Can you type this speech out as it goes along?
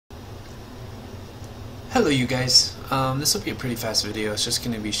Hello you guys, this will be a pretty fast video. It's just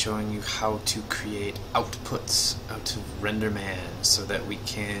going to be showing you how to create outputs out of RenderMan so that we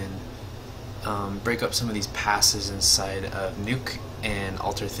can break up some of these passes inside of Nuke and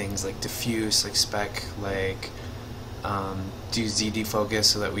alter things like diffuse, like spec, like do Z defocus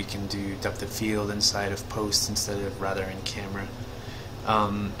so that we can do depth of field inside of post instead of rather in camera.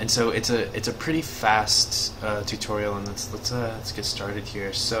 And so it's a pretty fast tutorial, and let's get started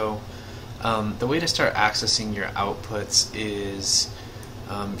here. So the way to start accessing your outputs is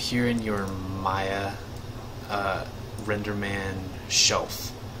here in your Maya RenderMan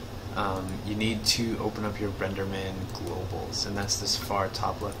shelf. You need to open up your RenderMan globals, and that's this far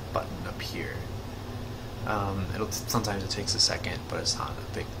top left button up here. Sometimes it takes a second, but it's not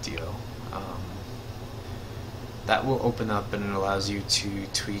a big deal. That will open up and it allows you to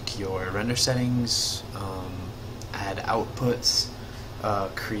tweak your render settings, add outputs,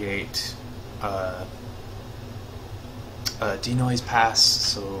 create a denoise pass,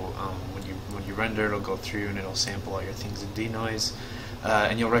 so when you render, it'll go through and it'll sample all your things in denoise,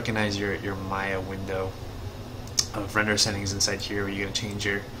 and you'll recognize your Maya window of render settings inside here, where you're going to change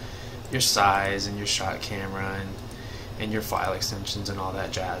your size and your shot camera and your file extensions and all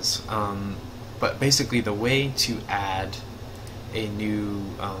that jazz. But basically, the way to add a new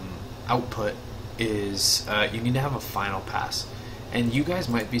output is you need to have a final pass. And you guys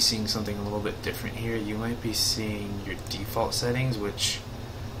might be seeing something a little bit different here. You might be seeing your default settings, which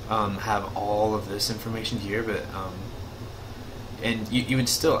have all of this information here, but and you would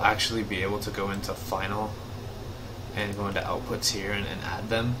still actually be able to go into final and go into outputs here and add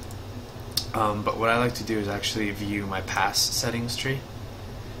them. But what I like to do is actually view my pass settings tree,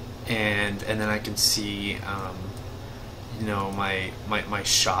 and then I can see you know, my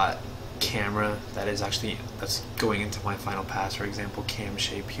shot camera that's going into my final pass, for example, cam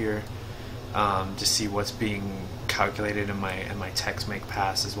shape here, to see what's being calculated in my text make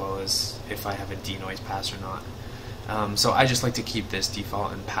pass, as well as if I have a denoise pass or not. So I just like to keep this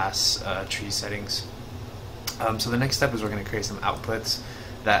default and pass tree settings. So the next step is we're going to create some outputs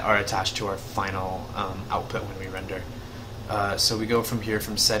that are attached to our final output when we render. So we go from here,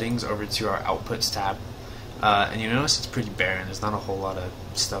 from settings, over to our outputs tab. And you notice it's pretty barren. There's not a whole lot of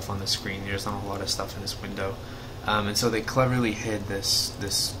stuff on the screen. There's not a whole lot of stuff in this window. And so they cleverly hid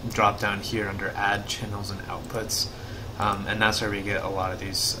this drop down here under Add Channels and Outputs. And that's where we get a lot of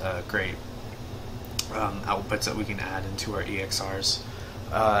these great outputs that we can add into our EXRs.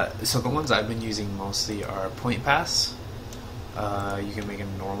 So the ones I've been using mostly are Point Pass. You can make a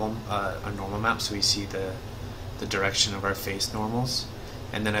normal map, so we see the direction of our face normals.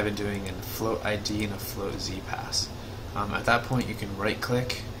 And then I've been doing a float ID and a float Z pass. At that point, you can right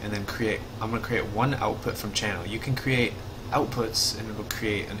click and then I'm going to create one output from channel. You can create outputs and it will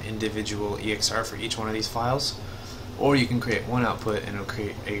create an individual EXR for each one of these files, or you can create one output and it will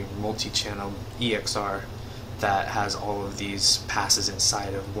create a multi-channel EXR that has all of these passes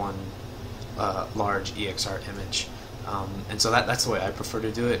inside of one large EXR image. And so that's the way I prefer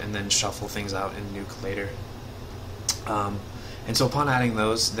to do it, and then shuffle things out in Nuke later. And so upon adding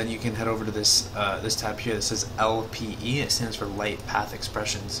those, then you can head over to this tab here that says LPE. It stands for Light Path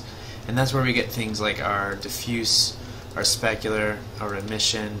Expressions, and that's where we get things like our diffuse, our specular, our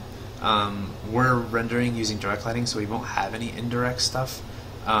emission. We're rendering using direct lighting, so we won't have any indirect stuff.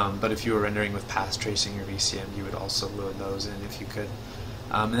 But if you were rendering with path tracing or VCM, you would also load those in if you could.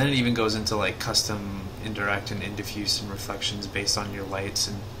 And then it even goes into like custom indirect and diffuse and reflections based on your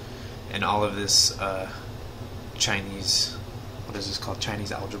lights and all of this Chinese. What is this called?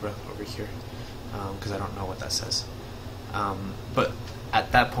 Chinese algebra over here, because I don't know what that says. But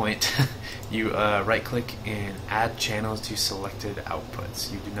at that point, you right click and add channels to selected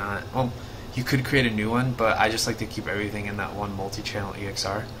outputs. You do not, well, you could create a new one, but I just like to keep everything in that one multi-channel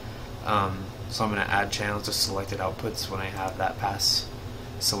EXR. So I'm going to add channels to selected outputs when I have that pass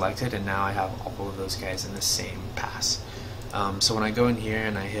selected, and now I have all of those guys in the same pass. So when I go in here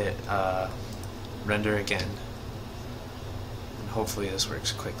and I hit render again, hopefully this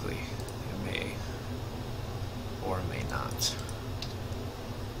works quickly. It may or may not.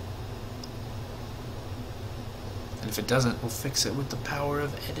 And if it doesn't, we'll fix it with the power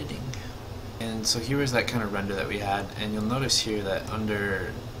of editing. And so here is that kind of render that we had, and you'll notice here that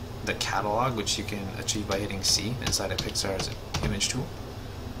under the catalog, which you can achieve by hitting C inside of Pixar's image tool,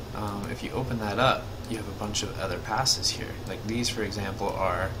 if you open that up, you have a bunch of other passes here. Like these, for example,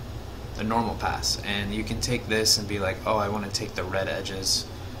 are the normal pass, and you can take this and be like, oh, I want to take the red edges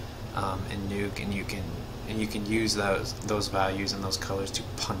in Nuke, and you can use those values and those colors to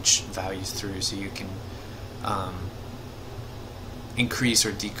punch values through, so you can increase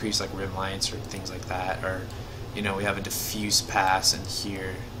or decrease like rim lights or things like that, or we have a diffuse pass in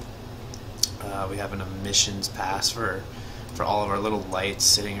here. We have an emissions pass for all of our little lights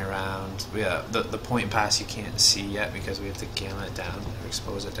sitting around. We have the point pass you can't see yet because we have to gamma it down or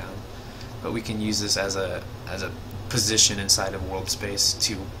expose it down, but we can use this as a position inside of world space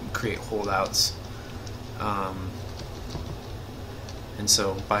to create holdouts. And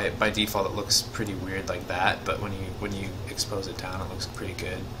so by default it looks pretty weird like that, but when you expose it down, it looks pretty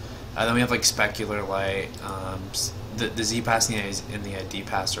good. Then we have like specular light. The Z pass and the ID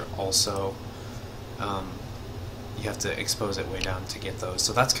pass are also you have to expose it way down to get those.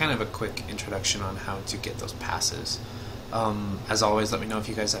 So that's kind of a quick introduction on how to get those passes. As always, let me know if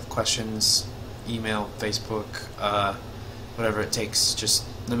you guys have questions. Email, Facebook, whatever it takes. Just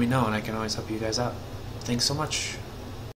let me know, and I can always help you guys out. Thanks so much.